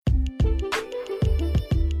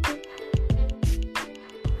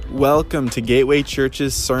Welcome to Gateway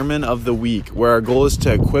Church's Sermon of the Week, where our goal is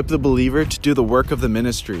to equip the believer to do the work of the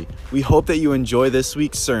ministry. We hope that you enjoy this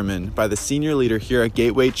week's sermon by the senior leader here at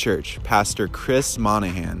Gateway Church, Pastor Chris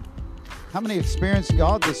Monahan. How many experienced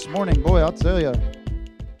God this morning? Boy, I'll tell you.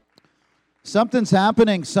 Something's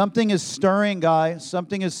happening. Something is stirring, guys.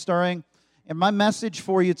 Something is stirring. And my message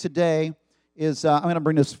for you today is, I'm going to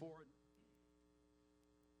bring this forward.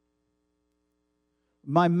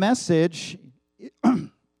 My message...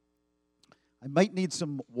 I might need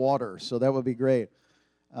some water, so that would be great.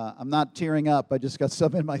 I'm not tearing up. I just got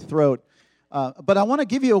something in my throat. But I want to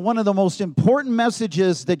give you one of the most important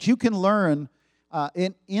messages that you can learn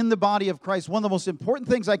in the body of Christ. One of the most important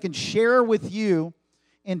things I can share with you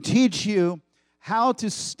and teach you how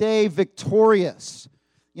to stay victorious.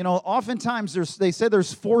 You know, oftentimes they say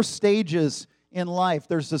there's 4 stages in life.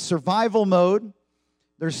 There's the survival mode.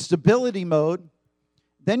 There's stability mode.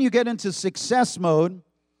 Then you get into success mode.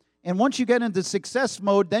 And once you get into success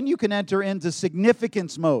mode, then you can enter into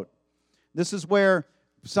significance mode. This is where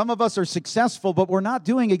some of us are successful, but we're not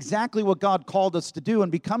doing exactly what God called us to do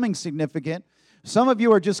and becoming significant. Some of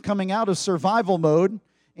you are just coming out of survival mode,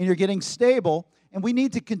 and you're getting stable, and we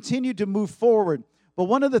need to continue to move forward. But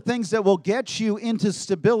one of the things that will get you into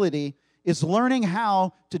stability is learning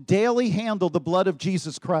how to daily handle the blood of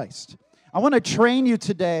Jesus Christ. I want to train you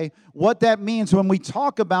today what that means when we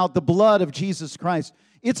talk about the blood of Jesus Christ.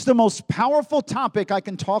 It's the most powerful topic I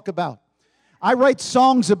can talk about. I write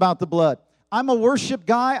songs about the blood. I'm a worship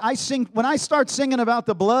guy. I sing. When I start singing about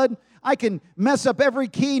the blood, I can mess up every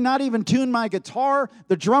key, not even tune my guitar.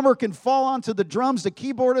 The drummer can fall onto the drums. The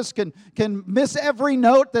keyboardist can miss every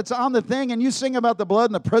note that's on the thing, and you sing about the blood,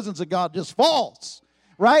 and the presence of God just falls,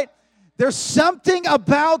 right? There's something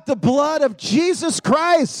about the blood of Jesus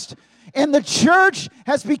Christ, and the church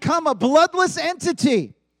has become a bloodless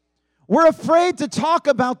entity. We're afraid to talk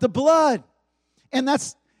about the blood. And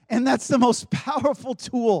that's the most powerful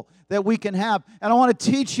tool that we can have. And I want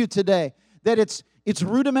to teach you today that it's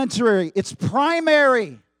rudimentary, it's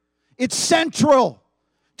primary, it's central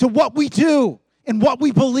to what we do and what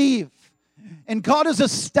we believe. And God has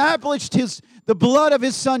established the blood of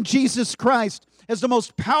His Son, Jesus Christ, as the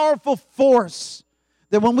most powerful force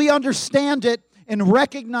that when we understand it and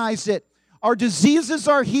recognize it, our diseases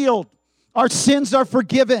are healed, our sins are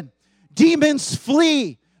forgiven, demons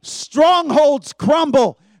flee, strongholds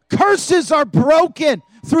crumble, curses are broken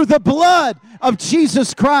through the blood of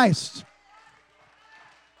Jesus Christ.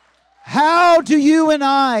 How do you and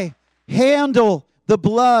I handle the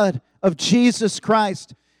blood of Jesus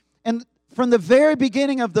Christ? And from the very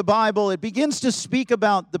beginning of the Bible, it begins to speak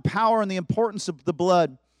about the power and the importance of the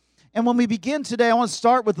blood. And when we begin today, I want to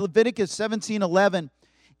start with Leviticus 17:11.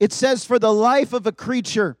 It says, "For the life of a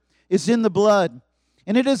creature is in the blood,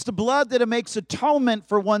 and it is the blood that makes atonement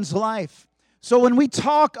for one's life." So when we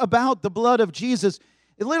talk about the blood of Jesus,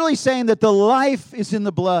 it's literally saying that the life is in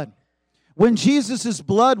the blood. When Jesus'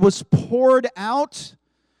 blood was poured out,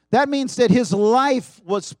 that means that His life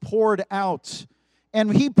was poured out.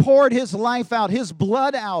 And He poured His life out, His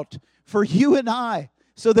blood out for you and I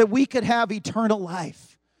so that we could have eternal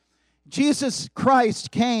life. Jesus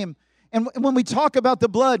Christ came, and when we talk about the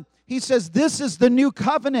blood, He says, "This is the new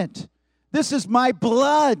covenant. This is my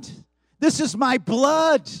blood. This is my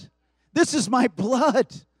blood. This is my blood."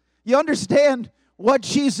 You understand what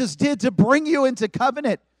Jesus did to bring you into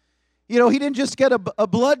covenant? You know, He didn't just get a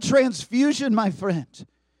blood transfusion, my friend.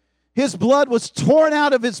 His blood was torn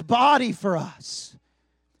out of His body for us.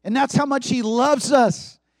 And that's how much He loves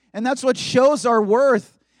us. And that's what shows our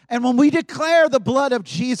worth. And when we declare the blood of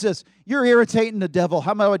Jesus, you're irritating the devil.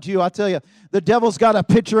 How about you? I tell you, the devil's got a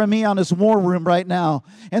picture of me on his war room right now.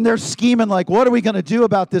 And they're scheming like, what are we going to do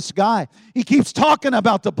about this guy? He keeps talking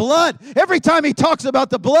about the blood. Every time he talks about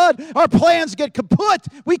the blood, our plans get kaput.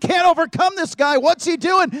 We can't overcome this guy. What's he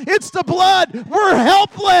doing? It's the blood. We're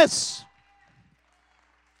helpless.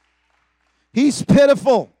 He's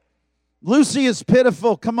pitiful. Lucy is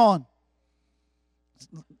pitiful. Come on.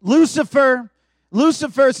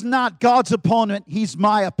 Lucifer's not God's opponent. He's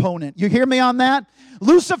my opponent. You hear me on that?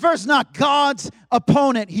 Lucifer's not God's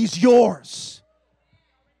opponent. He's yours.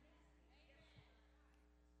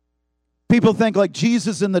 People think like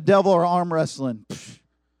Jesus and the devil are arm wrestling.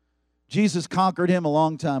 Jesus conquered him a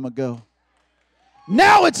long time ago.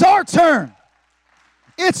 Now it's our turn.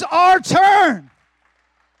 It's our turn.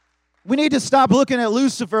 We need to stop looking at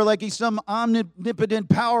Lucifer like he's some omnipotent,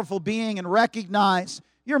 powerful being and recognize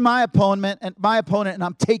you're my opponent, and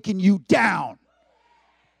I'm taking you down.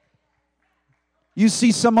 You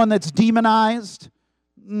see someone that's demonized,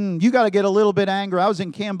 you got to get a little bit angry. I was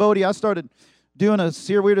in Cambodia. I started doing a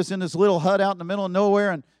series. We were just in this little hut out in the middle of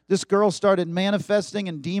nowhere, and this girl started manifesting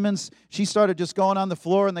and demons. She started just going on the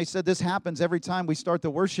floor, and they said, this happens every time we start the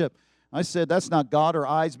worship. I said, that's not God. Her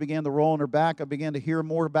eyes began to roll on her back. I began to hear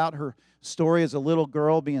more about her story as a little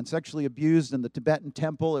girl being sexually abused in the Tibetan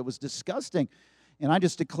temple. It was disgusting. And I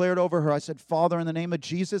just declared over her, I said, Father, in the name of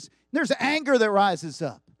Jesus, there's anger that rises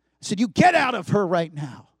up. I said, you get out of her right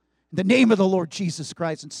now in the name of the Lord Jesus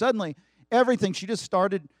Christ. And suddenly, everything, she just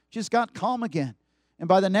got calm again. And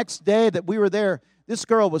by the next day that we were there, this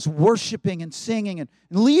girl was worshiping and singing and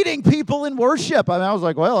leading people in worship. I was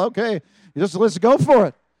like, well, okay, let's go for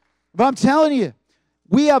it. But I'm telling you,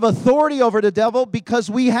 we have authority over the devil because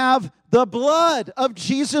we have the blood of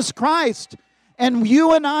Jesus Christ. And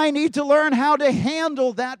you and I need to learn how to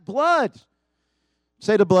handle that blood.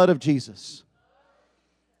 Say the blood of Jesus.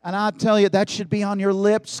 And I tell you, that should be on your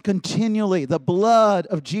lips continually. The blood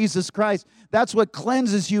of Jesus Christ. That's what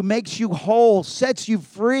cleanses you, makes you whole, sets you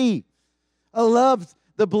free. I love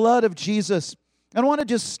the blood of Jesus. And I want to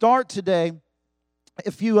just start today.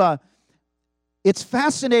 It's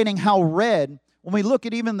fascinating how red, when we look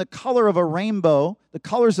at even the color of a rainbow, the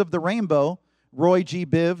colors of the rainbow, Roy G.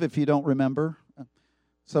 Biv, if you don't remember.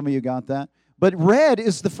 Some of you got that. But red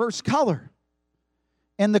is the first color.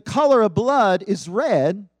 And the color of blood is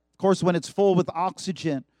red, of course, when it's full with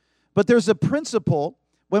oxygen. But there's a principle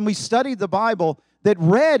when we study the Bible that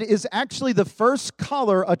red is actually the first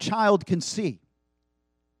color a child can see.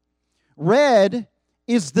 Red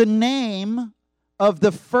is the name of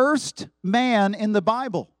the first man in the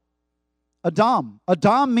Bible, Adam.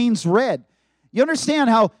 Adam means red. You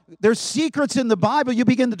understand how there's secrets in the Bible you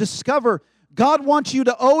begin to discover. God wants you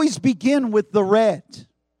to always begin with the red.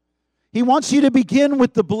 He wants you to begin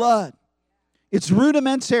with the blood. It's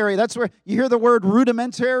rudimentary. That's where you hear the word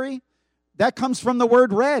rudimentary. That comes from the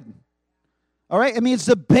word red. All right? It means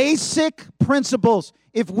the basic principles.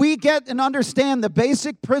 If we get and understand the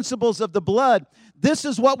basic principles of the blood, this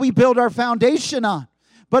is what we build our foundation on.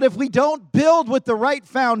 But if we don't build with the right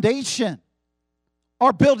foundation,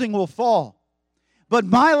 our building will fall. But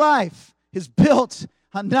my life is built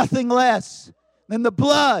on nothing less than the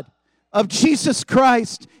blood of Jesus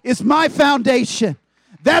Christ is my foundation.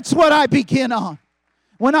 That's what I begin on.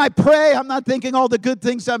 When I pray, I'm not thinking all the good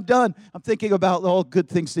things I've done. I'm thinking about all good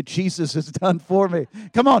things that Jesus has done for me.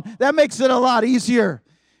 Come on, that makes it a lot easier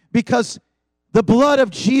because the blood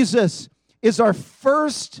of Jesus is our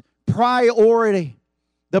first priority.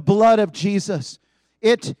 The blood of Jesus.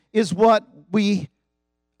 It is what we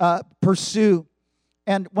pursue.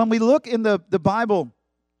 And when we look in the Bible,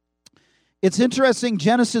 it's interesting,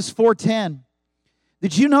 Genesis 4:10.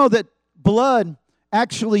 Did you know that blood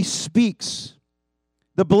actually speaks?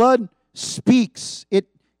 The blood speaks. It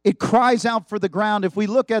cries out for the ground. If we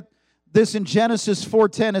look at this in Genesis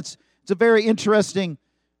 4:10, it's a very interesting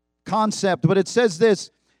concept. But it says this,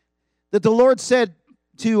 that the Lord said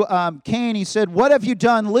to Cain, he said, what have you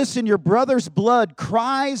done? Listen, your brother's blood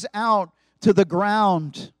cries out to the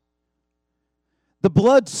ground. The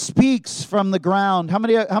blood speaks from the ground. How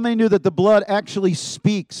many knew that the blood actually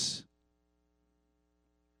speaks?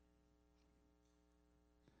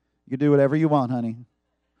 You can do whatever you want, honey.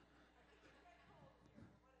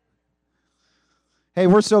 Hey,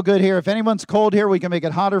 we're so good here. If anyone's cold here, we can make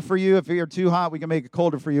it hotter for you. If you're too hot, we can make it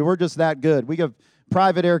colder for you. We're just that good. We have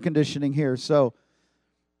private air conditioning here. So,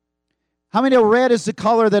 how many know red is the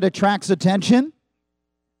color that attracts attention?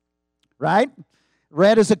 Right?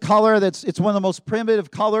 Red is a color it's one of the most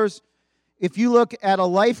primitive colors. If you look at a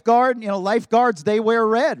lifeguard, lifeguards, they wear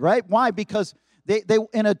red, right? Why? Because they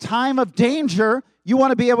in a time of danger, you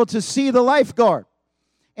want to be able to see the lifeguard.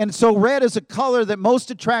 And so red is a color that most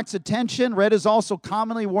attracts attention. Red is also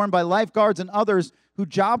commonly worn by lifeguards and others whose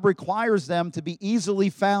job requires them to be easily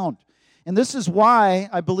found. And this is why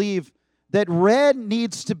I believe that red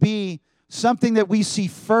needs to be something that we see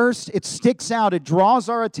first. It sticks out. It draws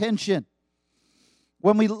our attention.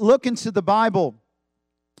 When we look into the Bible,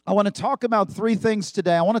 I want to talk about three things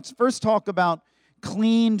today. I want to first talk about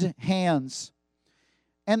cleaned hands.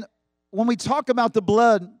 And when we talk about the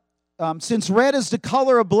blood, since red is the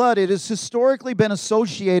color of blood, it has historically been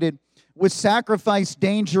associated with sacrifice,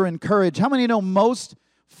 danger, and courage. How many know most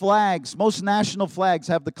national flags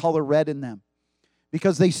have the color red in them?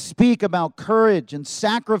 Because they speak about courage and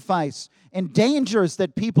sacrifice and dangers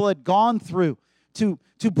that people had gone through to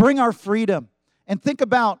bring our freedom. And think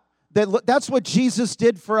about that. That's what Jesus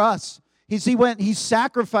did for us. He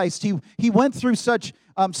sacrificed. He went through such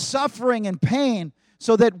suffering and pain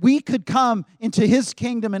so that we could come into His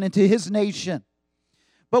kingdom and into His nation.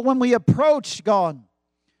 But when we approach God,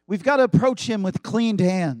 we've got to approach Him with cleaned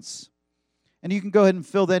hands. And you can go ahead and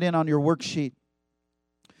fill that in on your worksheet.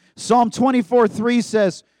 Psalm 24:3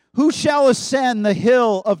 says, Who shall ascend the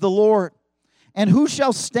hill of the Lord? And who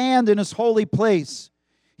shall stand in his holy place?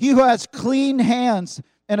 He who has clean hands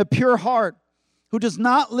and a pure heart, who does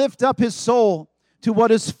not lift up his soul to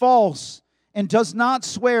what is false and does not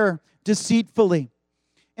swear deceitfully.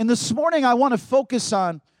 And this morning I want to focus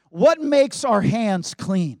on what makes our hands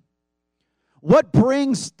clean. What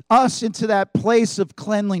brings us into that place of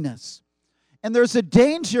cleanliness? And there's a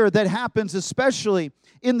danger that happens, especially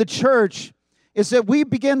in the church, is that we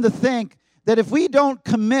begin to think that if we don't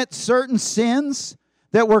commit certain sins,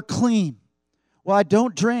 that we're clean. Well, I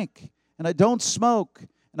don't drink, and I don't smoke,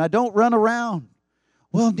 and I don't run around.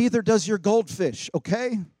 Well, neither does your goldfish,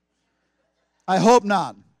 okay? I hope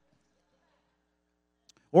not.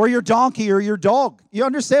 Or your donkey or your dog. You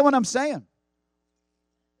understand what I'm saying?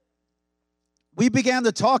 We began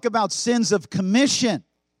to talk about sins of commission.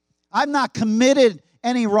 I've not committed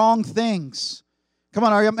any wrong things. Come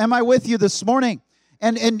on, am I with you this morning?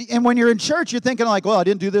 And when you're in church, you're thinking like, well, I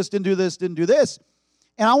didn't do this, didn't do this, didn't do this.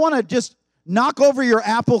 And I want to just knock over your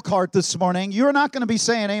apple cart this morning. You're not going to be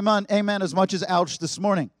saying amen, amen as much as ouch this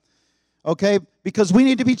morning. Okay? Because we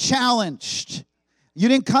need to be challenged. You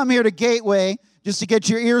didn't come here to Gateway just to get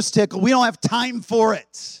your ears tickled. We don't have time for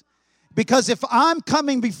it. Because if I'm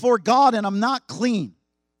coming before God and I'm not clean,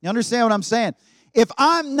 you understand what I'm saying? If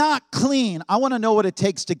I'm not clean, I want to know what it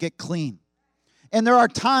takes to get clean. And there are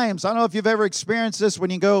times, I don't know if you've ever experienced this, when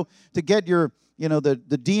you go to get your, the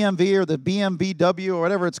DMV or the BMVW or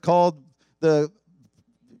whatever it's called, the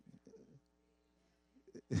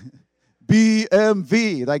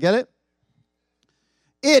BMV. Did I get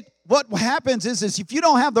it? What happens is if you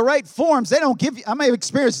don't have the right forms, they don't give you, I may have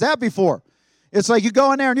experienced that before. It's like you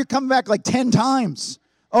go in there and you're coming back like 10 times.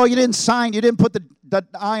 Oh, you didn't sign, you didn't put the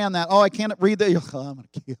I on that. Oh, I can't read that. Oh, I'm going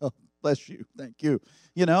to kill. Bless you. Thank you.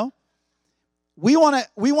 We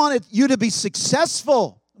wanted you to be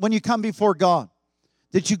successful when you come before God.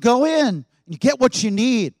 That you go in and you get what you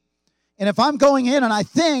need. And if I'm going in and I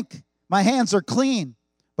think my hands are clean,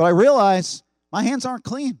 but I realize my hands aren't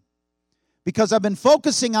clean because I've been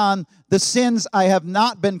focusing on the sins I have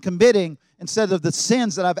not been committing instead of the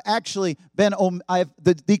sins that I've actually been,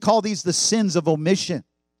 they call these the sins of omission.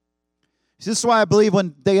 This is why I believe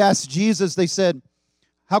when they asked Jesus, they said,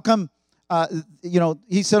 how come,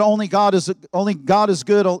 he said only God is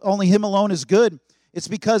good, only Him alone is good. It's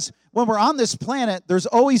because when we're on this planet, there's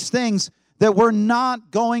always things that we're not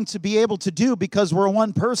going to be able to do because we're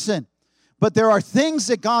one person. But there are things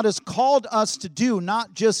that God has called us to do,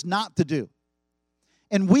 not just not to do.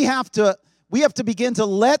 And we have to begin to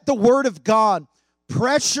let the Word of God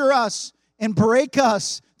pressure us and break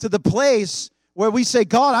us to the place where we say,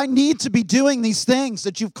 God, I need to be doing these things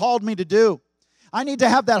that you've called me to do. I need to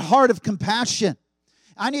have that heart of compassion.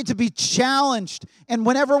 I need to be challenged. And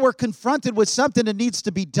whenever we're confronted with something that needs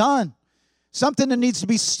to be done, something that needs to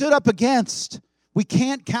be stood up against, we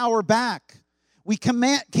can't cower back. We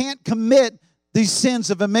can't commit these sins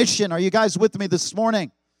of omission. Are you guys with me this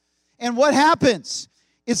morning? And what happens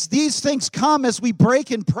is these things come as we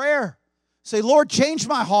break in prayer. Say, Lord, change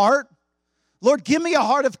my heart. Lord, give me a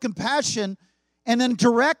heart of compassion and then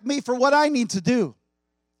direct me for what I need to do.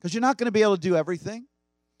 Because you're not going to be able to do everything.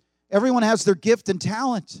 Everyone has their gift and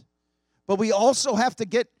talent. But we also have to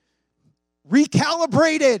get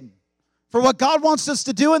recalibrated for what God wants us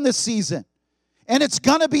to do in this season. And it's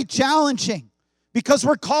going to be challenging because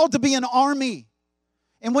we're called to be an army.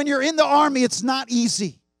 And when you're in the army, it's not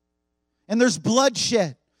easy. And there's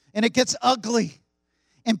bloodshed. And it gets ugly.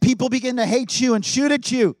 And people begin to hate you and shoot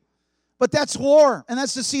at you. But that's war. And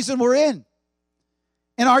that's the season we're in.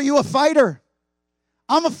 And are you a fighter?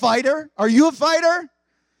 I'm a fighter. Are you a fighter?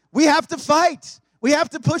 We have to fight. We have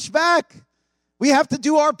to push back. We have to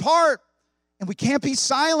do our part. And we can't be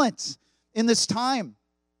silent in this time.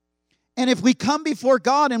 And if we come before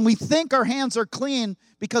God and we think our hands are clean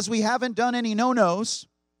because we haven't done any no-nos,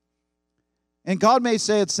 and God may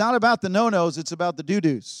say it's not about the no-nos, it's about the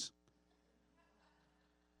do-dos.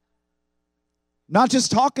 Not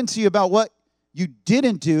just talking to you about what you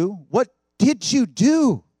didn't do, what did you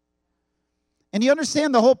do? And you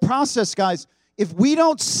understand the whole process, guys. If we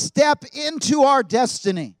don't step into our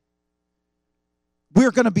destiny,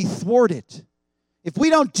 we're going to be thwarted. If we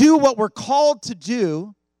don't do what we're called to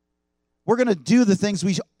do, we're going to do the things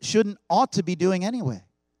we ought to be doing anyway.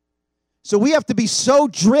 So we have to be so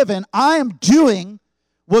driven, I am doing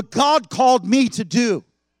what God called me to do.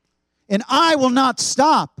 And I will not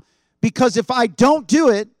stop. Because if I don't do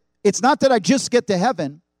it, it's not that I just get to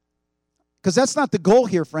heaven. Because that's not the goal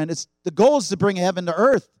here, friend. The goal is to bring heaven to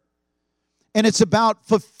earth. And it's about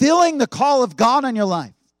fulfilling the call of God on your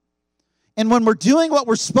life. And when we're doing what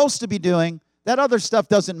we're supposed to be doing, That other stuff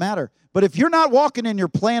doesn't matter. But if you're not walking in your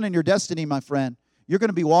plan and your destiny, my friend, you're going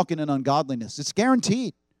to be walking in ungodliness. It's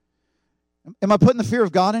guaranteed. Am I putting the fear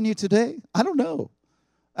of God in you today? I don't know.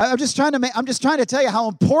 I'm just trying to tell you how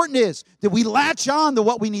important it is that we latch on to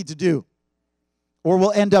what we need to do, or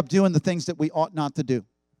we'll end up doing the things that we ought not to do.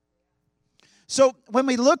 So when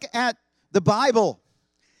we look at the Bible,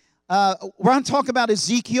 we're going to talk about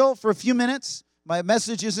Ezekiel for a few minutes. My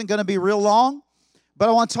message isn't going to be real long, but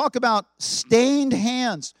I want to talk about stained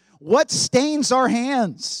hands. What stains our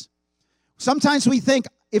hands? Sometimes we think,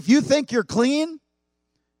 if you think you're clean,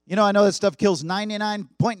 you know, I know that stuff kills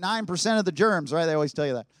 99.9% of the germs, right? They always tell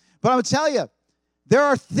you that. But I would tell you, there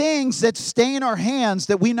are things that stain our hands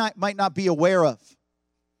that we might not be aware of.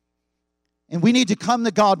 And we need to come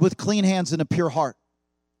to God with clean hands and a pure heart.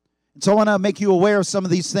 And so I want to make you aware of some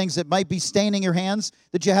of these things that might be staining your hands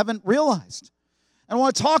that you haven't realized. And I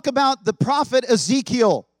want to talk about the prophet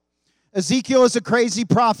Ezekiel. Ezekiel is a crazy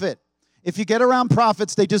prophet. If you get around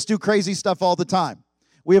prophets, they just do crazy stuff all the time.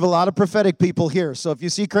 We have a lot of prophetic people here. So if you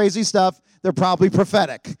see crazy stuff, they're probably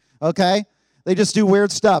prophetic, okay? They just do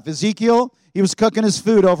weird stuff. Ezekiel, he was cooking his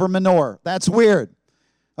food over manure. That's weird,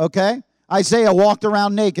 okay? Isaiah walked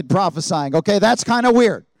around naked prophesying. Okay, that's kind of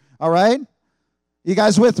weird, all right? You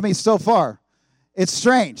guys with me so far? It's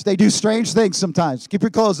strange. They do strange things sometimes. Keep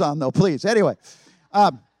your clothes on, though, please. Anyway,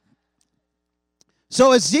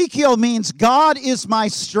 so Ezekiel means God is my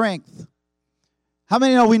strength. How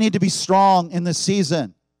many know we need to be strong in this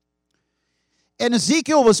season? And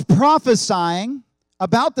Ezekiel was prophesying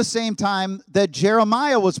about the same time that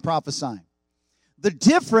Jeremiah was prophesying. The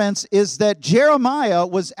difference is that Jeremiah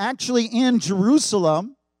was actually in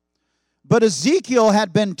Jerusalem, but Ezekiel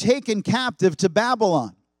had been taken captive to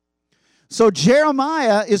Babylon. So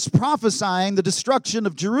Jeremiah is prophesying the destruction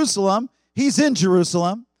of Jerusalem. He's in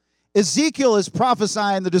Jerusalem. Ezekiel is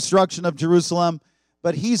prophesying the destruction of Jerusalem,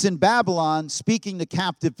 but he's in Babylon speaking to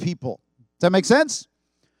captive people. Does that make sense?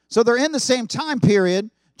 So they're in the same time period,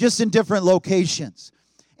 just in different locations.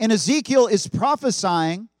 And Ezekiel is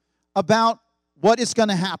prophesying about what is going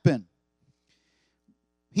to happen.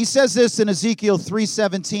 He says this in Ezekiel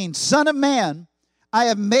 3:17, Son of man, I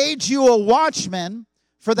have made you a watchman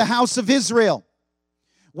for the house of Israel.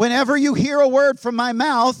 Whenever you hear a word from my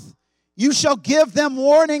mouth, you shall give them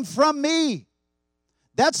warning from me.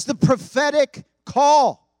 That's the prophetic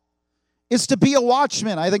call, is to be a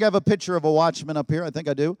watchman. I think I have a picture of a watchman up here. I think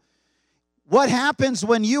I do. What happens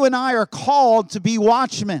when you and I are called to be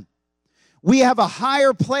watchmen? We have a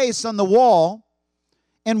higher place on the wall,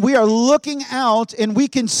 and we are looking out, and we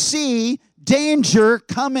can see danger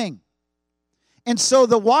coming. And so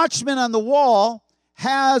the watchman on the wall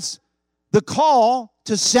has the call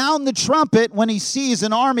to sound the trumpet when he sees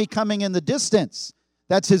an army coming in the distance.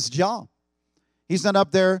 That's his job. He's not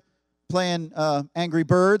up there playing Angry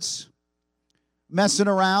Birds, messing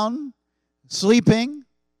around, sleeping,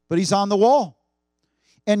 but he's on the wall.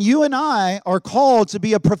 And you and I are called to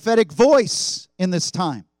be a prophetic voice in this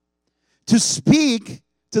time, to speak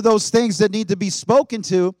to those things that need to be spoken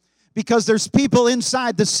to, because there's people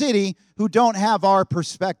inside the city who don't have our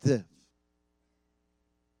perspective.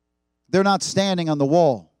 They're not standing on the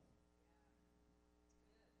wall.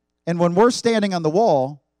 And when we're standing on the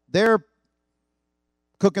wall, they're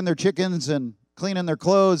cooking their chickens and cleaning their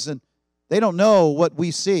clothes, and they don't know what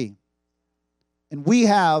we see. And we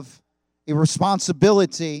have a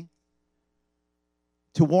responsibility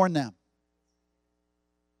to warn them.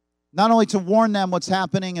 Not only to warn them what's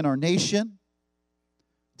happening in our nation,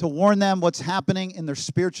 to warn them what's happening in their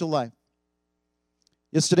spiritual life.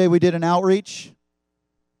 Yesterday we did an outreach.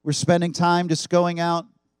 We're spending time just going out,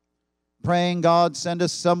 praying, God, send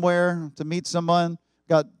us somewhere to meet someone.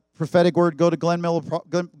 Got prophetic word, go to Glen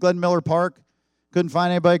Miller Park. Couldn't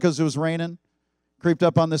find anybody because it was raining. Creeped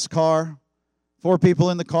up on this car. 4 people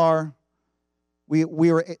in the car. We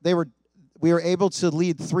were able to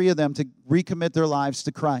lead 3 of them to recommit their lives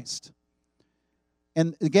to Christ.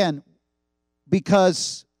 And again,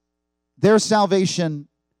 because their salvation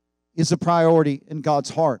is a priority in God's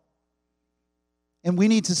heart. And we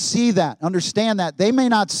need to see that, understand that. They may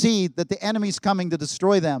not see that the enemy's coming to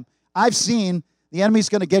destroy them. I've seen the enemy's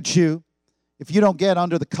going to get you if you don't get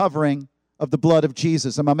under the covering of the blood of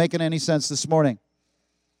Jesus. Am I making any sense this morning?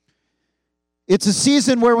 It's a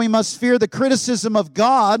season where we must fear the criticism of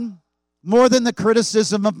God more than the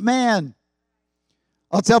criticism of man.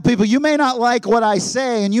 I'll tell people, you may not like what I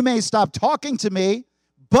say, and you may stop talking to me,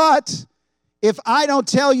 but if I don't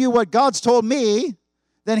tell you what God's told me,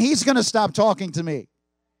 then he's going to stop talking to me.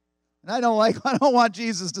 And I don't want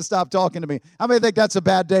Jesus to stop talking to me. How many think that's a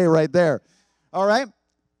bad day right there? All right?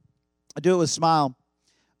 I do it with a smile.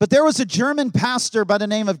 But there was a German pastor by the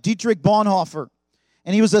name of Dietrich Bonhoeffer,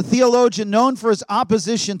 and he was a theologian known for his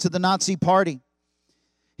opposition to the Nazi Party.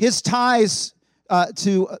 His ties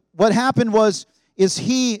to what happened is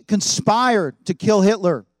he conspired to kill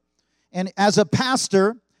Hitler. And as a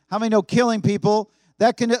pastor, how many know killing people,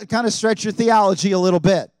 that can kind of stretch your theology a little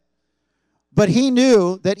bit. But he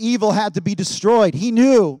knew that evil had to be destroyed. He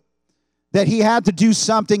knew that he had to do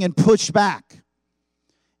something and push back.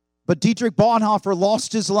 But Dietrich Bonhoeffer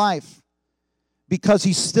lost his life because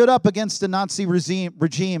he stood up against the Nazi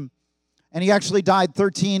regime, and he actually died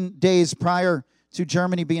 13 days prior to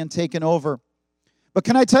Germany being taken over. But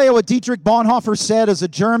can I tell you what Dietrich Bonhoeffer said as a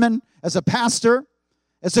German, as a pastor,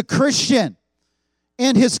 as a Christian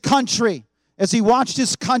in his country, as he watched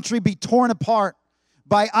his country be torn apart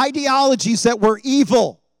by ideologies that were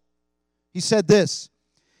evil? He said this.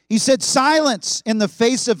 He said, "Silence in the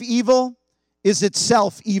face of evil is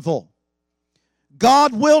itself evil.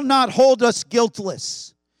 God will not hold us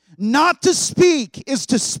guiltless. Not to speak is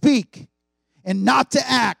to speak, and not to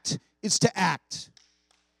act is to act."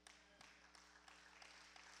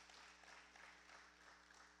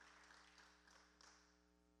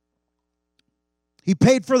 He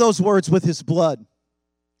paid for those words with his blood.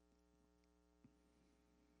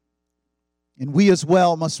 And we as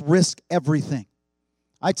well must risk everything.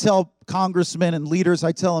 I tell congressmen and leaders,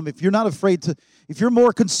 I tell them, if you're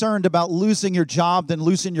more concerned about losing your job than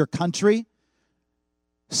losing your country,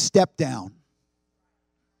 step down.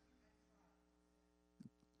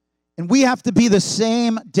 And we have to be the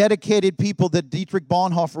same dedicated people that Dietrich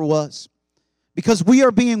Bonhoeffer was. Because we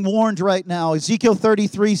are being warned right now. Ezekiel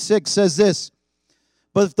 33:6 says this,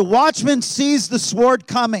 "But if the watchman sees the sword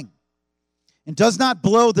coming and does not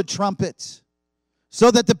blow the trumpet,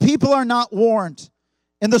 so that the people are not warned,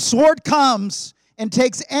 and the sword comes and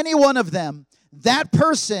takes any one of them, that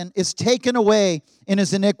person is taken away in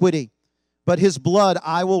his iniquity, but his blood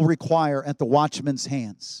I will require at the watchman's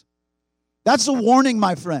hands." That's a warning,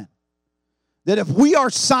 my friend, that if we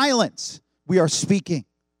are silent, we are speaking.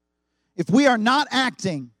 If we are not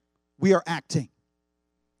acting, we are acting.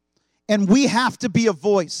 And we have to be a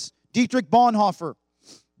voice. Dietrich Bonhoeffer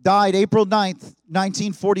died April 9th,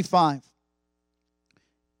 1945.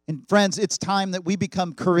 And friends, it's time that we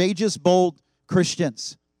become courageous, bold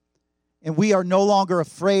Christians. And we are no longer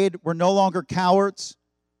afraid. We're no longer cowards.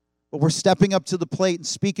 But we're stepping up to the plate and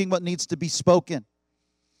speaking what needs to be spoken.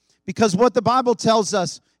 Because what the Bible tells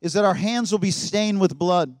us is that our hands will be stained with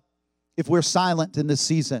blood if we're silent in this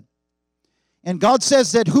season. And God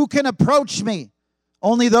says that who can approach me?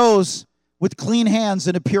 Only those with clean hands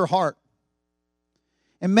and a pure heart.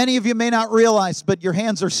 And many of you may not realize, but your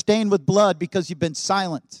hands are stained with blood because you've been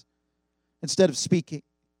silent instead of speaking.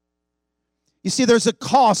 You see, there's a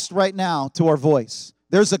cost right now to our voice.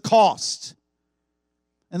 There's a cost.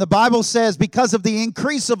 And the Bible says because of the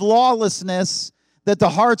increase of lawlessness, that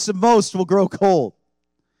the hearts of most will grow cold.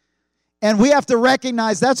 And we have to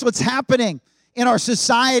recognize that's what's happening in our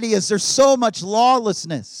society is there's so much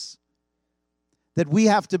lawlessness that we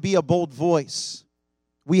have to be a bold voice.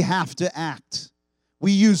 We have to act.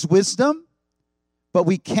 We use wisdom, but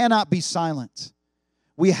we cannot be silent.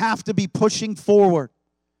 We have to be pushing forward.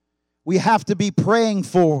 We have to be praying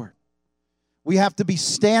forward. We have to be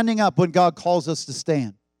standing up when God calls us to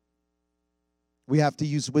stand. We have to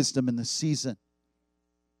use wisdom in this season.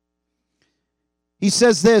 He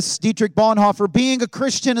says this, Dietrich Bonhoeffer, being a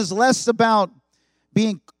Christian is less about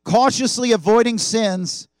being cautiously avoiding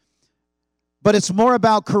sins, but it's more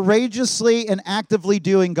about courageously and actively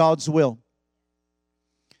doing God's will.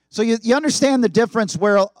 So you understand the difference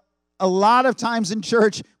where a lot of times in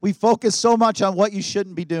church, we focus so much on what you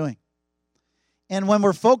shouldn't be doing. And when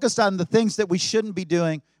we're focused on the things that we shouldn't be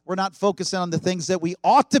doing, we're not focusing on the things that we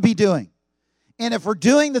ought to be doing. And if we're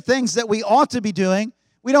doing the things that we ought to be doing,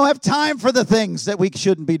 we don't have time for the things that we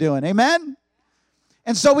shouldn't be doing. Amen?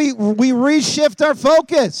 And so we reshift our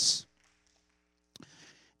focus.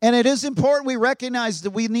 And it is important we recognize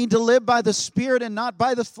that we need to live by the Spirit and not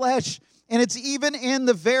by the flesh. And it's even in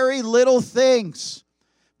the very little things.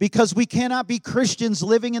 Because we cannot be Christians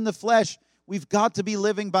living in the flesh. We've got to be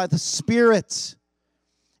living by the Spirit.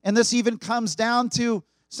 And this even comes down to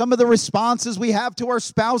some of the responses we have to our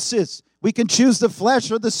spouses. We can choose the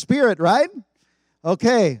flesh or the Spirit, right?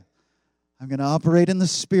 Okay, I'm going to operate in the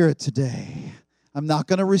Spirit today. I'm not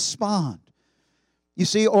going to respond. You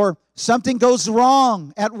see, or something goes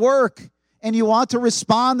wrong at work and you want to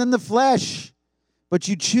respond in the flesh, but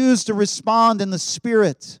you choose to respond in the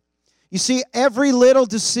Spirit. You see, every little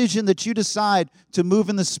decision that you decide to move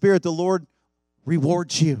in the Spirit, the Lord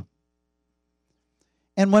rewards you.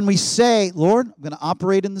 And when we say, Lord, I'm going to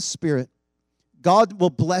operate in the Spirit, God will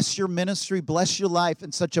bless your ministry, bless your life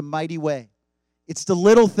in such a mighty way. It's the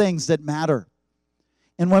little things that matter.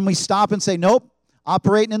 And when we stop and say, nope,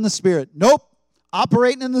 operating in the Spirit. Nope,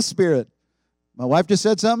 operating in the Spirit. My wife just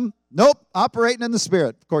said something. Nope, operating in the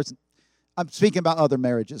Spirit. Of course, I'm speaking about other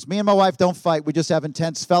marriages. Me and my wife don't fight. We just have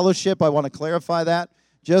intense fellowship. I want to clarify that.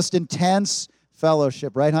 Just intense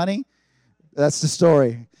fellowship. Right, honey? That's the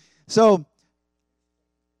story. So,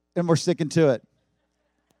 and we're sticking to it.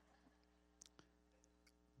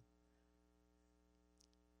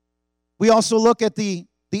 We also look at the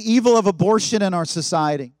evil of abortion in our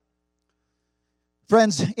society.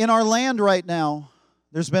 Friends, in our land right now,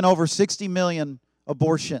 there's been over 60 million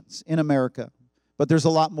abortions in America. But there's a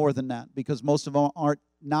lot more than that because most of them are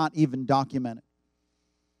not even documented.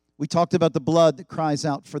 We talked about the blood that cries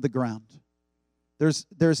out for the ground. There's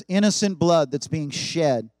innocent blood that's being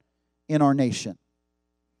shed in our nation.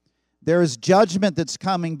 There is judgment that's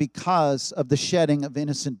coming because of the shedding of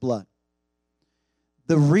innocent blood.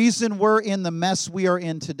 The reason we're in the mess we are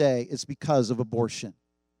in today is because of abortion.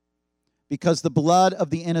 Because the blood of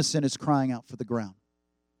the innocent is crying out for the ground.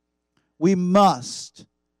 We must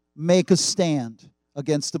make a stand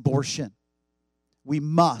against abortion. We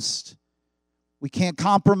must. We can't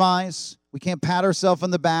compromise. We can't pat ourselves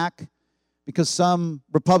on the back because some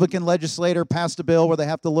Republican legislator passed a bill where they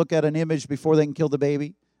have to look at an image before they can kill the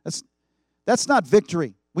baby. That's not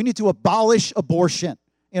victory. We need to abolish abortion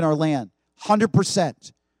in our land.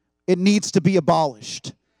 100%. It needs to be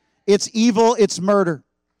abolished. It's evil. It's murder.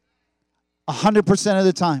 100% of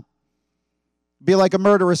the time. Be like a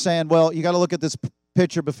murderer saying, well, you got to look at this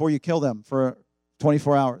picture before you kill them for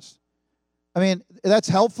 24 hours. I mean, that's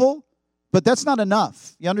helpful, but that's not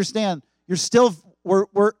enough. You understand?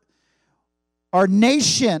 Our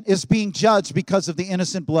nation is being judged because of the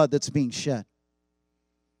innocent blood that's being shed.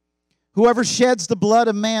 Whoever sheds the blood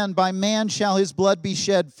of man, by man shall his blood be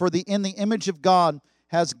shed, for in the image of God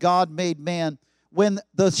has God made man. When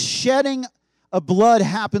the shedding of blood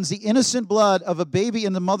happens, the innocent blood of a baby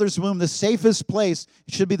in the mother's womb, the safest place,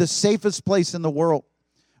 it should be the safest place in the world.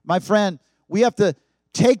 My friend, we have to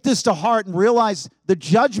take this to heart and realize the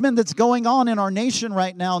judgment that's going on in our nation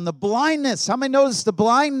right now and the blindness. How many notice the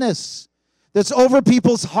blindness that's over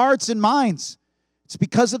people's hearts and minds? It's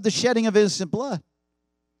because of the shedding of innocent blood.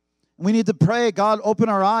 We need to pray, God, open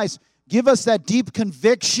our eyes. Give us that deep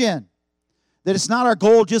conviction that it's not our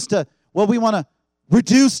goal just to, we want to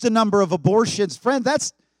reduce the number of abortions. Friend,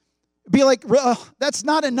 that's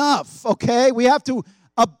not enough, okay? We have to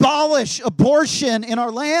abolish abortion in our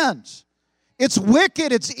land. It's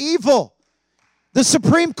wicked. It's evil. The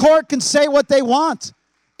Supreme Court can say what they want.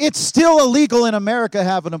 It's still illegal in America to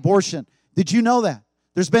have an abortion. Did you know that?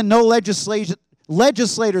 There's been no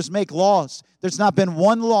legislators make laws. There's not been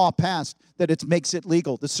one law passed that it makes it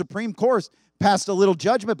legal. The Supreme Court passed a little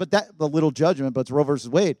judgment, but it's Roe versus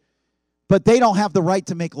Wade. But they don't have the right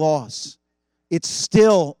to make laws. It's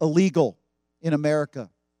still illegal in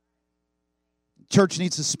America. Church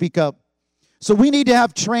needs to speak up. So we need to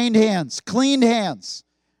have trained hands, cleaned hands.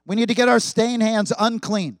 We need to get our stained hands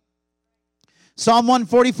unclean. Psalm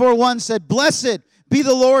 144:1 said, "Blessed be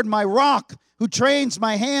the Lord, my rock, who trains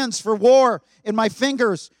my hands for war and my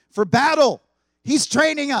fingers for battle." He's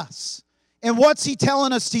training us. And what's he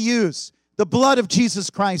telling us to use? The blood of Jesus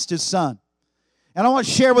Christ, his son. And I want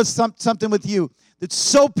to share something with you that's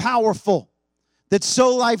so powerful, that's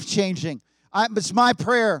so life-changing. It's my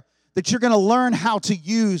prayer that you're going to learn how to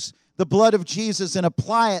use the blood of Jesus and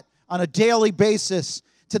apply it on a daily basis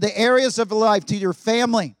to the areas of life, to your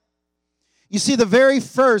family. You see, the very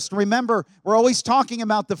first, remember, we're always talking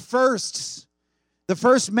about the firsts. The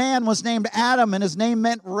first man was named Adam, and his name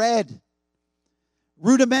meant red.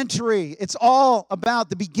 Rudimentary. It's all about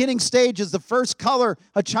the beginning stages. The first color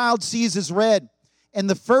a child sees is red. And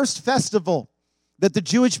the first festival that the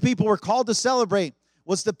Jewish people were called to celebrate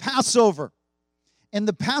was the Passover. And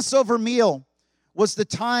the Passover meal was the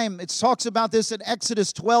time, it talks about this in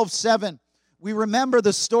Exodus 12:7. We remember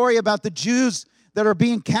the story about the Jews that are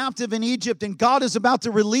being captive in Egypt, and God is about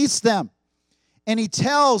to release them. And he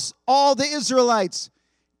tells all the Israelites,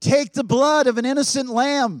 take the blood of an innocent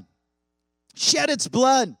lamb, shed its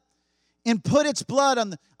blood, and put its blood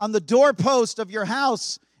on the doorpost of your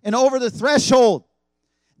house and over the threshold.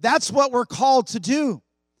 That's what we're called to do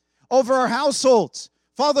over our households.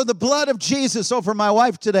 Father, the blood of Jesus over my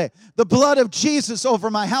wife today. The blood of Jesus over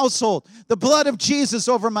my household. The blood of Jesus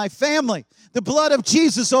over my family. The blood of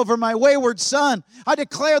Jesus over my wayward son. I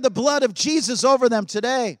declare the blood of Jesus over them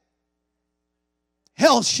today.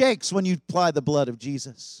 Hell shakes when you apply the blood of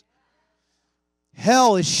Jesus.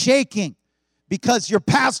 Hell is shaking because your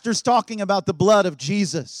pastor's talking about the blood of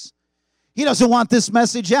Jesus. He doesn't want this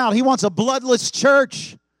message out. He wants a bloodless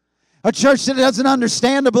church. A church that doesn't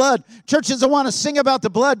understand the blood. Church doesn't want to sing about the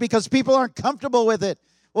blood because people aren't comfortable with it.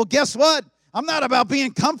 Well, guess what? I'm not about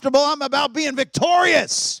being comfortable. I'm about being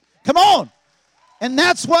victorious. Come on. And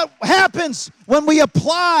that's what happens when we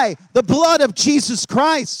apply the blood of Jesus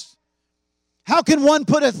Christ. How can one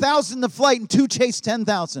put 1,000 to flight and two chase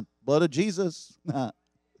 10,000? Blood of Jesus.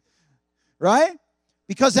 Right?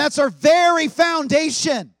 Because that's our very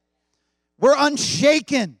foundation. We're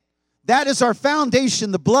unshaken. That is our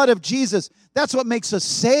foundation, the blood of Jesus. That's what makes us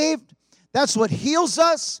saved. That's what heals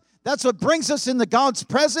us. That's what brings us into God's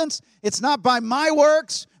presence. It's not by my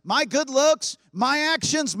works, my good looks, my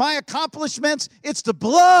actions, my accomplishments. It's the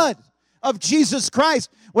blood of Jesus Christ.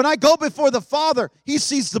 When I go before the Father, He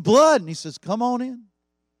sees the blood and He says, come on in.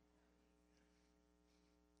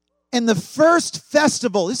 And the first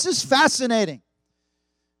festival, this is fascinating.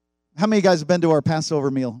 How many of you guys have been to our Passover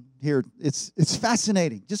meal here? It's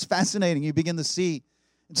fascinating, just fascinating. You begin to see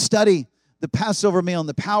and study the Passover meal and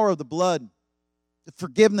the power of the blood, the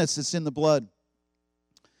forgiveness that's in the blood.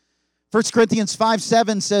 1 Corinthians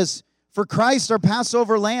 5:7 says, for Christ, our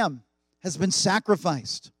Passover lamb, has been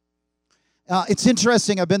sacrificed. It's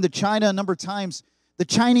interesting. I've been to China a number of times. The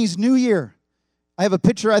Chinese New Year. I have a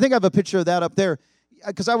picture. I think I have a picture of that up there.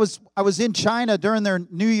 Because I was in China during their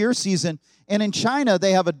New Year season, and in China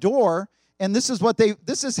they have a door, and this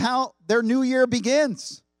is how their New Year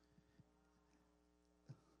begins.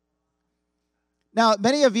 Now,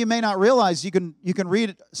 many of you may not realize, you can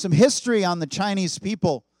read some history on the Chinese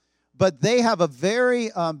people, but they have a very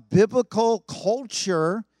biblical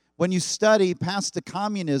culture. When you study past the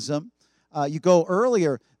communism, you go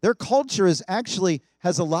earlier. Their culture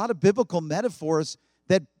has a lot of biblical metaphors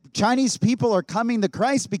that Chinese people are coming to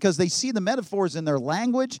Christ because they see the metaphors in their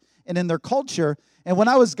language and in their culture. And when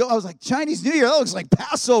I was like, Chinese New Year, that looks like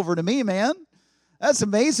Passover to me, man. That's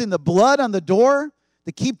amazing. The blood on the door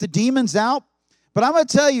to keep the demons out. But I'm going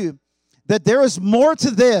to tell you that there is more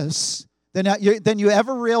to this than you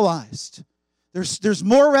ever realized. There's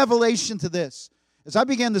more revelation to this. As I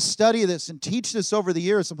began to study this and teach this over the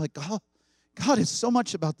years, I'm like, God is so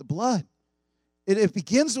much about the blood. It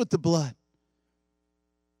begins with the blood.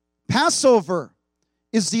 Passover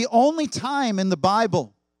is the only time in the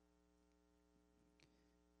Bible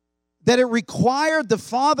that it required the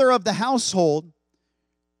father of the household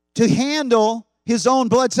to handle his own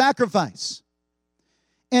blood sacrifice.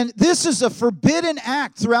 And this is a forbidden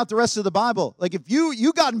act throughout the rest of the Bible. Like if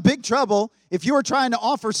you got in big trouble, if you were trying to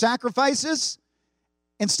offer sacrifices,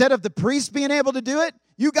 instead of the priest being able to do it,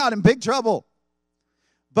 you got in big trouble.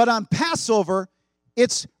 But on Passover,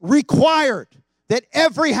 it's required that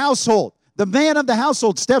every household, the man of the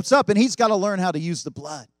household steps up and he's got to learn how to use the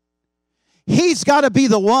blood. He's got to be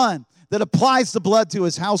the one that applies the blood to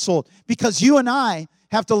his household because you and I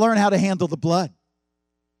have to learn how to handle the blood.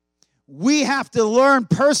 We have to learn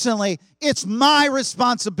personally. It's my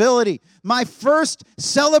responsibility. My first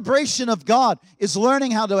celebration of God is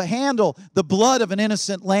learning how to handle the blood of an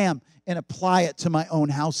innocent lamb and apply it to my own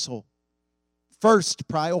household. First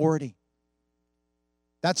priority.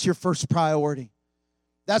 That's your first priority.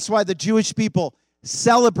 That's why the Jewish people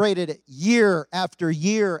celebrated it year after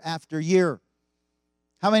year after year.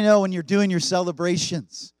 How many know when you're doing your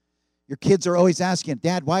celebrations, your kids are always asking,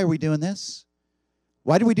 Dad, why are we doing this?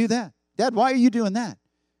 Why do we do that? Dad, why are you doing that?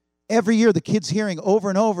 Every year the kid's hearing over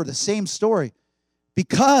and over the same story.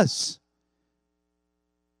 Because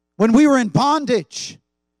when we were in bondage,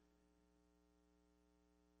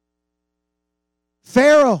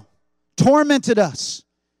 Pharaoh tormented us,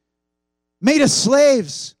 made us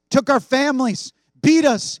slaves, took our families, beat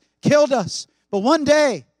us, killed us. But one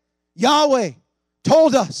day, Yahweh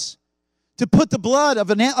told us to put the blood of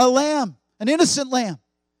a lamb, an innocent lamb,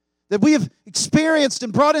 that we have experienced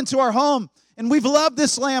and brought into our home. And we've loved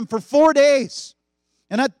this lamb for 4 days.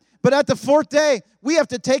 But at the fourth day, we have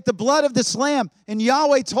to take the blood of this lamb. And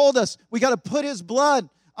Yahweh told us we got to put his blood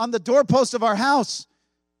on the doorpost of our house,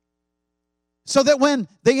 so that when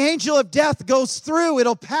the angel of death goes through,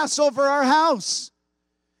 it'll pass over our house.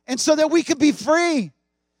 And so that we can be free.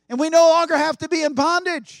 And we no longer have to be in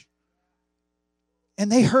bondage. And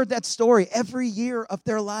they heard that story every year of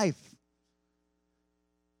their life.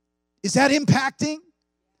 Is that impacting?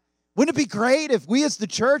 Wouldn't it be great if we as the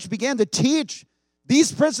church began to teach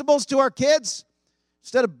these principles to our kids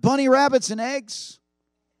instead of bunny rabbits and eggs?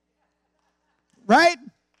 Right?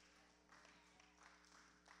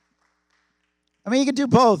 I mean, you can do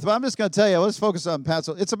both, but I'm just going to tell you, let's focus on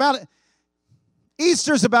Passover.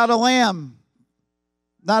 Easter's about a lamb,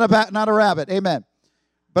 not a rabbit. Amen.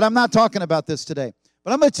 But I'm not talking about this today.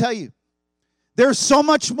 But I'm going to tell you, there's so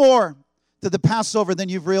much more to the Passover than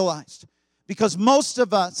you've realized. Because most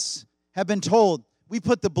of us have been told, we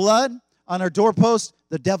put the blood on our doorpost,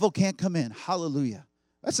 the devil can't come in. Hallelujah.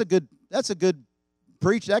 That's a good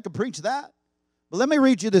preach. I could preach that. But let me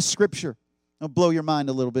read you this scripture. It'll blow your mind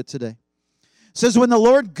a little bit today. It says, when the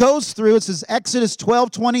Lord goes through, it says Exodus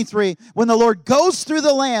 12:23, when the Lord goes through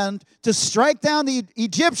the land to strike down the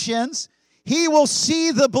Egyptians, he will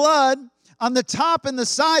see the blood on the top and the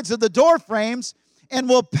sides of the door frames and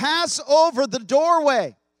will pass over the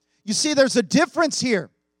doorway. You see, there's a difference here.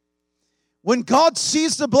 When God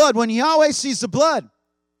sees the blood, when Yahweh sees the blood,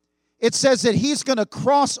 it says that he's going to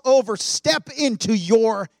cross over, step into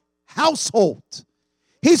your household.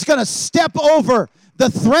 He's going to step over the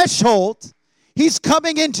threshold. He's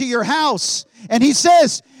coming into your house. And he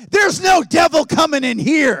says, there's no devil coming in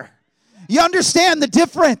here. You understand the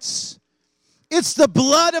difference? It's the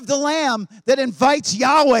blood of the Lamb that invites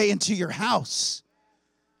Yahweh into your house.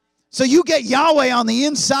 So you get Yahweh on the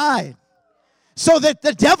inside so that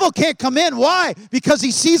the devil can't come in. Why? Because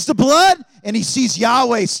he sees the blood and he sees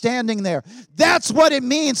Yahweh standing there. That's what it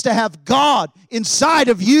means to have God inside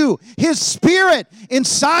of you, his Spirit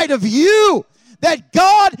inside of you. That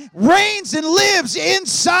God reigns and lives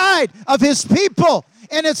inside of his people.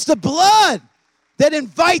 And it's the blood that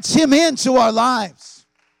invites him into our lives.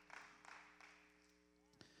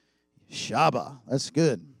 Shabbat. That's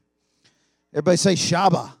good. Everybody say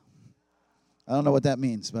Shabbat. I don't know what that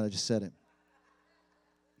means, but I just said it.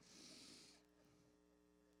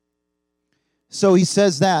 So he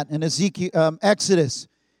says that in Exodus.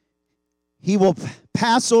 He will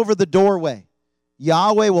pass over the doorway.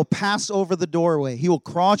 Yahweh will pass over the doorway. He will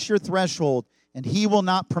cross your threshold, and he will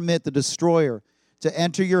not permit the destroyer to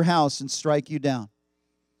enter your house and strike you down.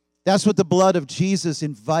 That's what the blood of Jesus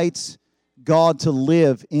invites God to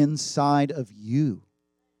live inside of you.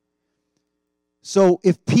 So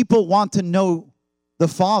if people want to know the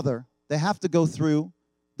Father, they have to go through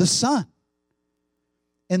the Son.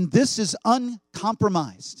 And this is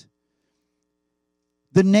uncompromised.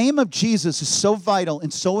 The name of Jesus is so vital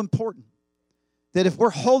and so important that if we're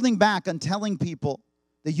holding back on telling people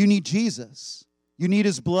that you need Jesus, you need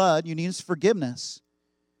his blood, you need his forgiveness,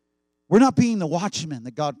 we're not being the watchmen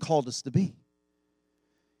that God called us to be.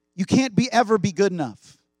 You can't ever be good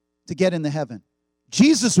enough to get into heaven.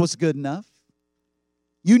 Jesus was good enough.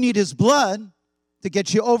 You need his blood to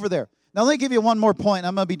get you over there. Now, let me give you one more point.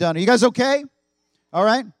 I'm going to be done. Are you guys okay? All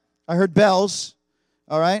right? I heard bells.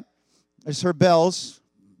 All right? I just heard bells.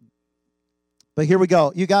 But here we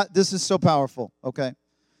go. This is so powerful. Okay?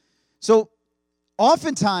 So,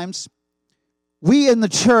 oftentimes, we in the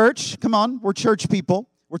church, come on, we're church people.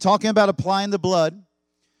 We're talking about applying the blood.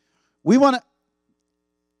 We want to,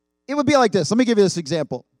 it would be like this. Let me give you this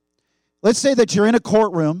example. Let's say that you're in a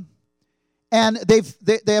courtroom, and they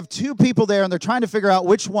have two people there, and they're trying to figure out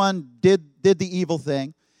which one did the evil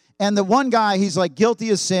thing. And the one guy, he's like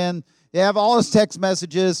guilty of sin. They have all his text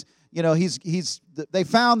messages. You know, they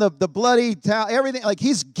found the bloody towel, everything. Like,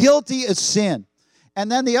 he's guilty of sin.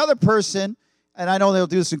 And then the other person, and I know they'll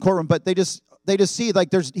do this in courtroom, but they just see like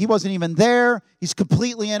he wasn't even there. He's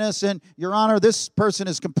completely innocent. Your Honor, this person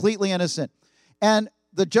is completely innocent. And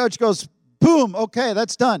the judge goes, boom, okay,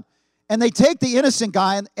 that's done. And they take the innocent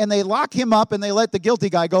guy and they lock him up and they let the guilty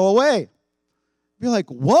guy go away. You're like,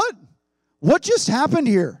 what? What just happened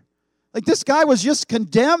here? Like, this guy was just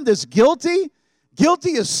condemned as guilty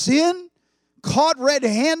of sin, caught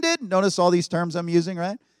red-handed. Notice all these terms I'm using,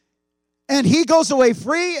 right? And he goes away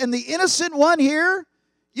free, and the innocent one here,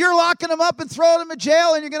 you're locking him up and throwing him in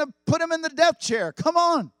jail, and you're going to put him in the death chair. Come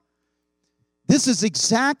on. This is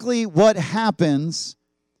exactly what happens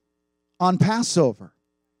on Passover.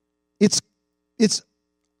 It's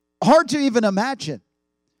hard to even imagine.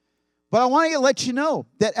 But I want to let you know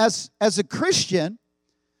that as a Christian,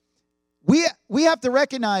 we have to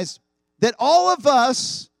recognize that all of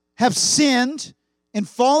us have sinned and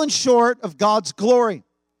fallen short of God's glory.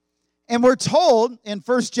 And we're told in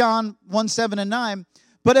 1 John 1:7-9,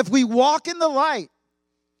 but if we walk in the light,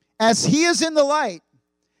 as he is in the light,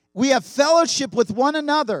 we have fellowship with one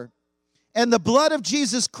another, and the blood of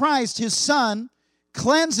Jesus Christ, his Son,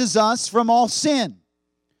 cleanses us from all sin.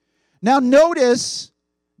 Now notice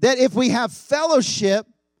that if we have fellowship,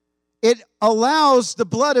 it allows the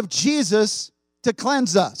blood of Jesus to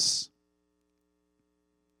cleanse us.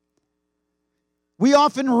 We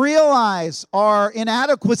often realize our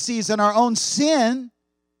inadequacies and our own sin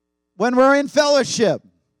when we're in fellowship.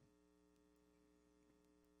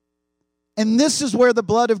 And this is where the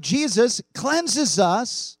blood of Jesus cleanses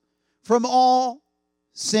us from all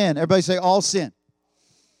sin. Everybody say all sin.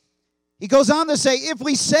 He goes on to say, if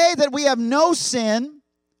we say that we have no sin,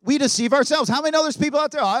 we deceive ourselves. How many know there's people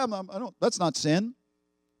out there? I don't. That's not sin.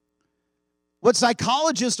 What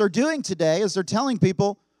psychologists are doing today is they're telling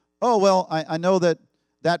people, oh, well, I know that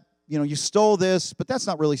you stole this, but that's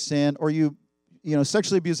not really sin. Or you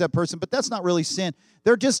sexually abused that person, but that's not really sin.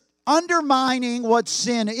 They're just undermining what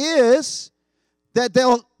sin is, that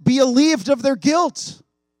they'll be relieved of their guilt.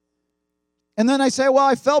 And then I say, well,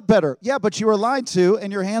 I felt better. Yeah, but you were lied to,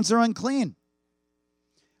 and your hands are unclean.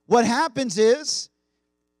 What happens is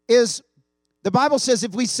the Bible says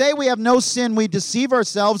if we say we have no sin, we deceive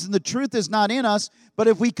ourselves, and the truth is not in us. But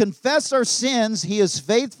if we confess our sins, He is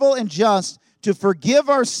faithful and just to forgive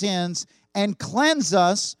our sins and cleanse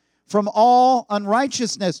us from all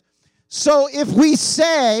unrighteousness. So if we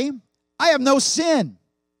say, I have no sin,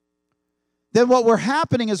 then what we're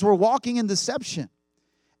happening is we're walking in deception.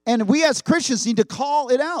 And we as Christians need to call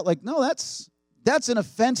it out. Like, no, that's an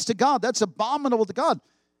offense to God. That's abominable to God.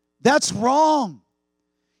 That's wrong.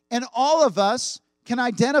 And all of us can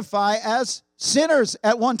identify as sinners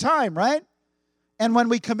at one time, right? And when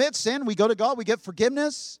we commit sin, we go to God, we get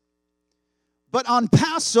forgiveness. But on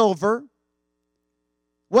Passover,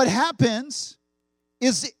 what happens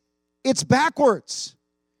is it's backwards.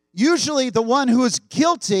 Usually the one who is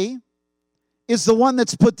guilty is the one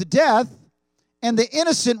that's put to death, and the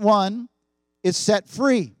innocent one is set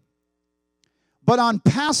free. But on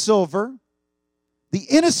Passover, the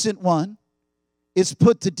innocent one is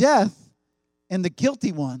put to death, and the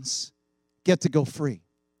guilty ones get to go free.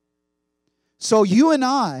 So you and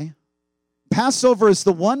I, Passover is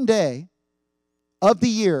the one day of the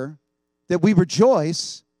year that we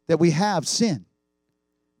rejoice that we have sin,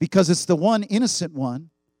 because it's the one innocent one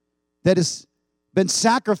that has been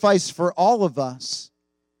sacrificed for all of us,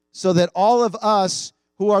 so that all of us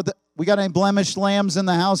who are we got any blemished lambs in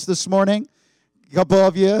the house this morning? A couple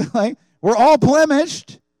of you, like, we're all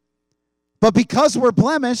blemished, but because we're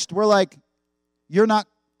blemished, we're like, you're going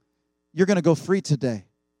to go free today,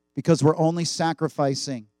 because we're only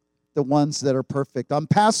sacrificing the ones that are perfect. On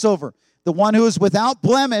Passover, the one who is without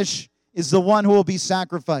blemish is the one who will be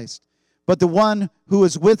sacrificed, but the one who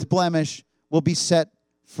is with blemish will be set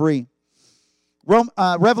free.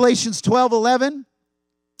 Revelations 12:11,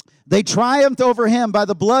 they triumphed over him by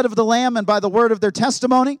the blood of the Lamb and by the word of their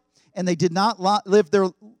testimony, and they did not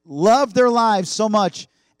love their lives so much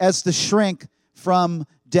as to shrink from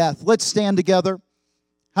death. Let's stand together.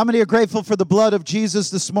 How many are grateful for the blood of Jesus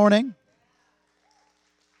this morning?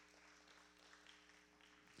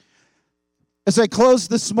 As I close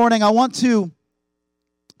this morning, I want to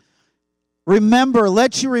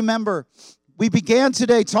let you remember, we began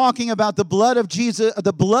today talking about the blood of Jesus,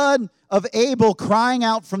 the blood of Abel crying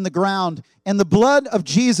out from the ground, and the blood of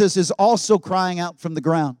Jesus is also crying out from the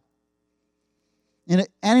ground. And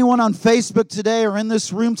anyone on Facebook today or in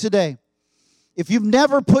this room today, if you've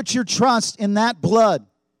never put your trust in that blood,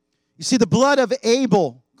 you see, the blood of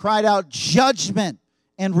Abel cried out judgment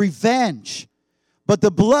and revenge. But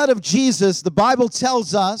the blood of Jesus, the Bible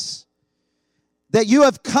tells us that you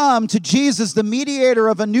have come to Jesus, the mediator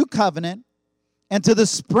of a new covenant, and to the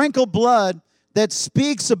sprinkled blood that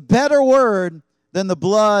speaks a better word than the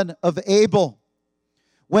blood of Abel.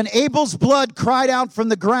 When Abel's blood cried out from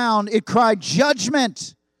the ground, it cried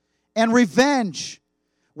judgment and revenge.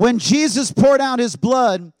 When Jesus poured out his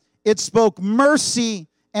blood, it spoke mercy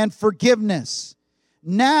and forgiveness.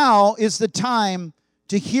 Now is the time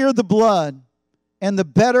to hear the blood and the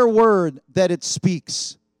better word that it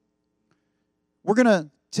speaks. We're going to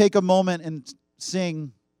take a moment and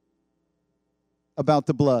sing about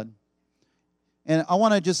the blood. And I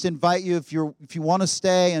want to just invite you, if you want to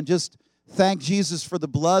stay and just thank Jesus for the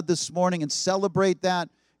blood this morning and celebrate that,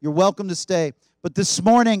 you're welcome to stay. But this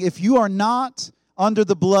morning, if you are not under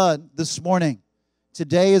the blood this morning,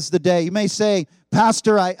 today is the day. You may say,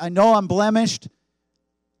 Pastor, I know I'm blemished.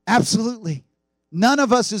 Absolutely. None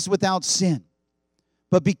of us is without sin.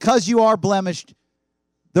 But because you are blemished,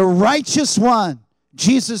 the righteous one,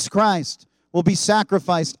 Jesus Christ, will be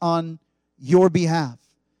sacrificed on your behalf.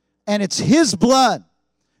 And it's his blood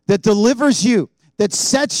that delivers you, that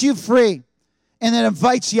sets you free, and that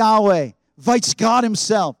invites Yahweh, invites God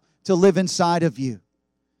himself to live inside of you.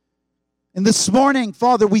 And this morning,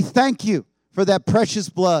 Father, we thank you for that precious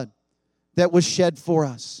blood that was shed for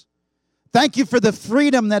us. Thank you for the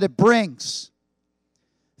freedom that it brings.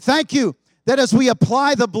 Thank you that as we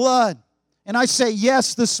apply the blood, and I say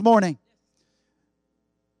yes this morning,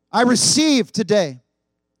 I receive today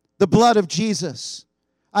the blood of Jesus.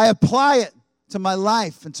 I apply it to my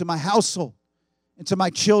life and to my household and to my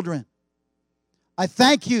children. I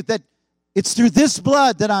thank you that it's through this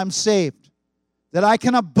blood that I'm saved, that I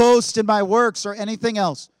cannot boast in my works or anything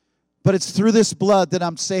else, but it's through this blood that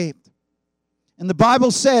I'm saved. And the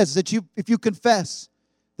Bible says that if you confess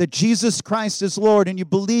that Jesus Christ is Lord and you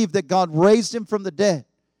believe that God raised him from the dead,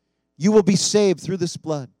 you will be saved through this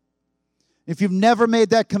blood. If you've never made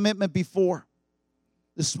that commitment before,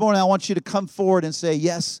 this morning I want you to come forward and say,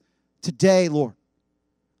 yes, today, Lord,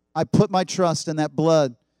 I put my trust in that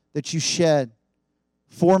blood that you shed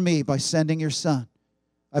for me by sending your Son.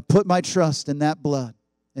 I put my trust in that blood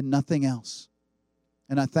and nothing else.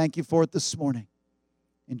 And I thank you for it this morning.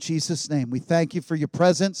 In Jesus' name, we thank you for your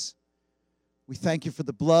presence. We thank you for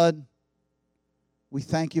the blood. We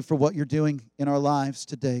thank you for what you're doing in our lives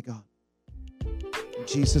today, God. In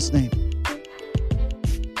Jesus' name.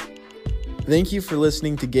 Thank you for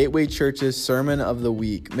listening to Gateway Church's Sermon of the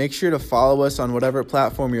Week. Make sure to follow us on whatever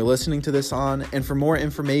platform you're listening to this on. And for more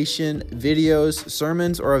information, videos,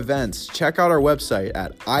 sermons, or events, check out our website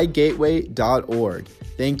at igateway.org.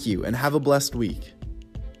 Thank you, and have a blessed week.